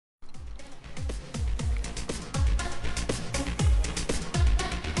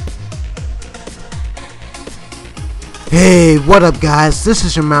Hey, what up guys, this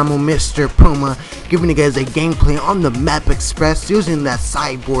is your mammal Mr. Puma giving you guys a gameplay on the Map Express using that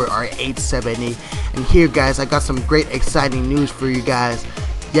Cyborg R870. And here guys, I got some great exciting news for you guys.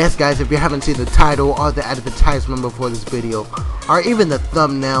 Yes guys, if you haven't seen the title or the advertisement before this video or even the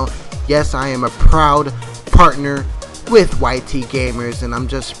thumbnail, yes, I am a proud partner with YtGamers, and I'm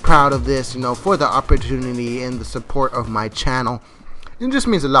just proud of this, for the opportunity and the support of my channel. It just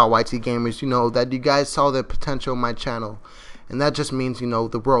means a lot, YtGamers, that you guys saw the potential of my channel, and that just means,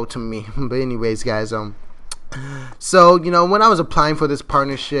 the world to me. But anyways, guys, so, when I was applying for this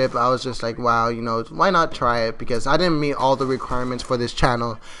partnership, I was just like, wow, why not try it? Because I didn't meet all the requirements for this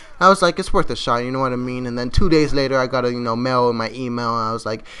channel. I was like, it's worth a shot, you know what I mean? And then 2 days later, I got a, mail in my email, and I was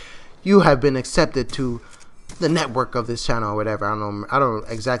like, you have been accepted to the network of this channel or whatever. I don't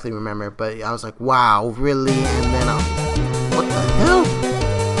exactly remember, but I was like, wow, really? And then what the hell? What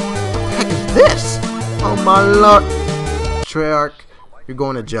the heck is this? Oh my lord. Treyarch, you're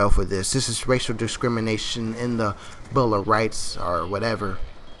going to jail for this. This is racial discrimination in the Bill of Rights or whatever.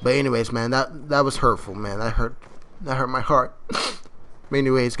 But anyways, man, that was hurtful, man. That hurt my heart. But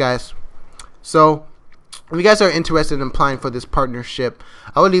anyways, guys, so if you guys are interested in applying for this partnership,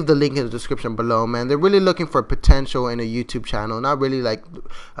 I will leave the link in the description below, man. They're really looking for potential in a YouTube channel, not really like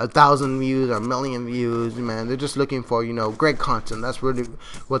 1,000 views or 1,000,000 views, man. They're just looking for, great content. That's really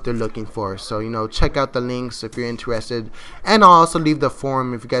what they're looking for. So, check out the links if you're interested. And I'll also leave the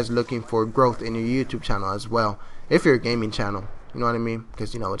forum if you guys are looking for growth in your YouTube channel as well. If you're a gaming channel, you know what I mean?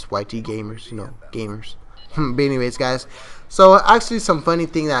 Because, it's YtGamers, gamers. But anyways, guys, so actually some funny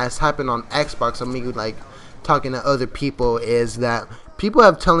thing that has happened on Xbox, me like talking to other people, is that people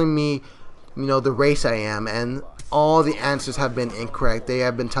have telling me, the race I am, and all the answers have been incorrect. They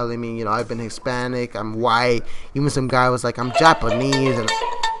have been telling me, I've been Hispanic, I'm white. Even some guy was like, I'm Japanese, and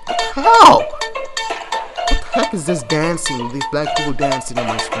hell, what the heck is this dancing? These black people dancing on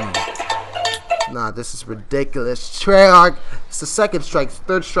my screen. Nah, this is ridiculous. Treyarch, it's the second strike,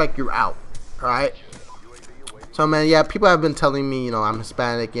 third strike, you're out. Alright? So, man, yeah, people have been telling me, I'm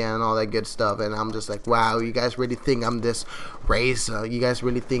Hispanic, and all that good stuff, and I'm just like, wow, you guys really think I'm this race? You guys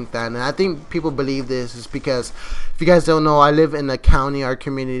really think that? And I think people believe this is because, if you guys don't know, I live in a county, our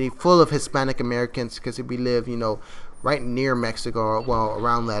community, full of Hispanic Americans, because we live, right near Mexico, well,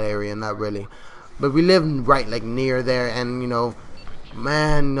 around that area, not really, but we live right, like, near there, and,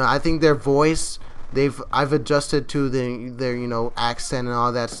 man, I think their voice, I've adjusted to their accent and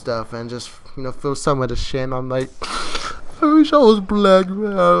all that stuff, and just feel some of the shit. I'm like, I wish I was black,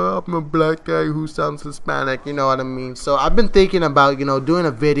 man. I'm a black guy who sounds Hispanic, you know what I mean? So I've been thinking about doing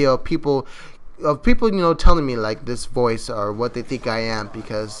a video of people telling me like this voice or what they think I am,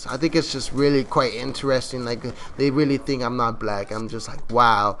 because I think it's just really quite interesting. Like, they really think I'm not black. I'm just like,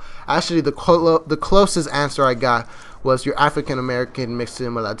 wow. Actually, the closest answer I got was, you're African American mixed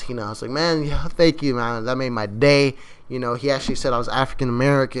in with Latina. I was like, man, yeah, thank you, man. That made my day. He actually said I was African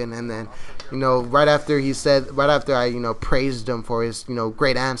American, and then right after I praised him for his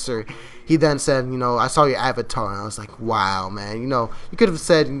great answer, he then said, I saw your avatar, and I was like, wow, man. You could have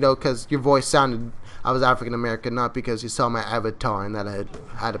said, because your voice sounded, I was African American, not because you saw my avatar and that I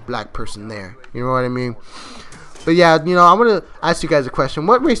had a black person there. You know what I mean? But yeah, I want to ask you guys a question.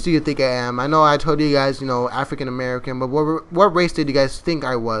 What race do you think I am? I know I told you guys, African American, but what race did you guys think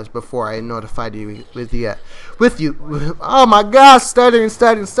I was before I notified you with you? Oh my gosh, stuttering.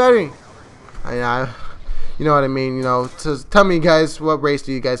 You know what I mean? So tell me, guys, what race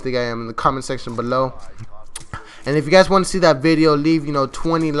do you guys think I am in the comment section below? And if you guys want to see that video, leave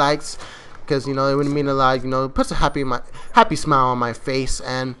 20 likes, because it would mean a lot. Puts a happy smile on my face.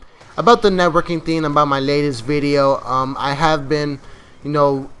 And about the networking thing, about my latest video, I have been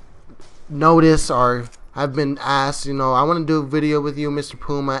noticed, or I've been asked, I want to do a video with you, Mr.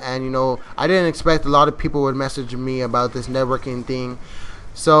 Puma, and I didn't expect a lot of people would message me about this networking thing.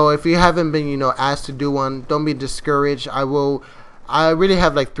 So if you haven't been asked to do one, don't be discouraged. I really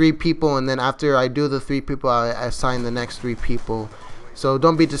have like 3 people, and then after I do the 3 people, I assign the next 3 people. So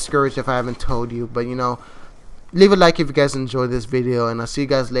don't be discouraged if I haven't told you, but leave a like if you guys enjoyed this video, and I'll see you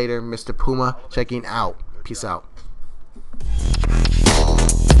guys later. Mr. Puma checking out. Peace out.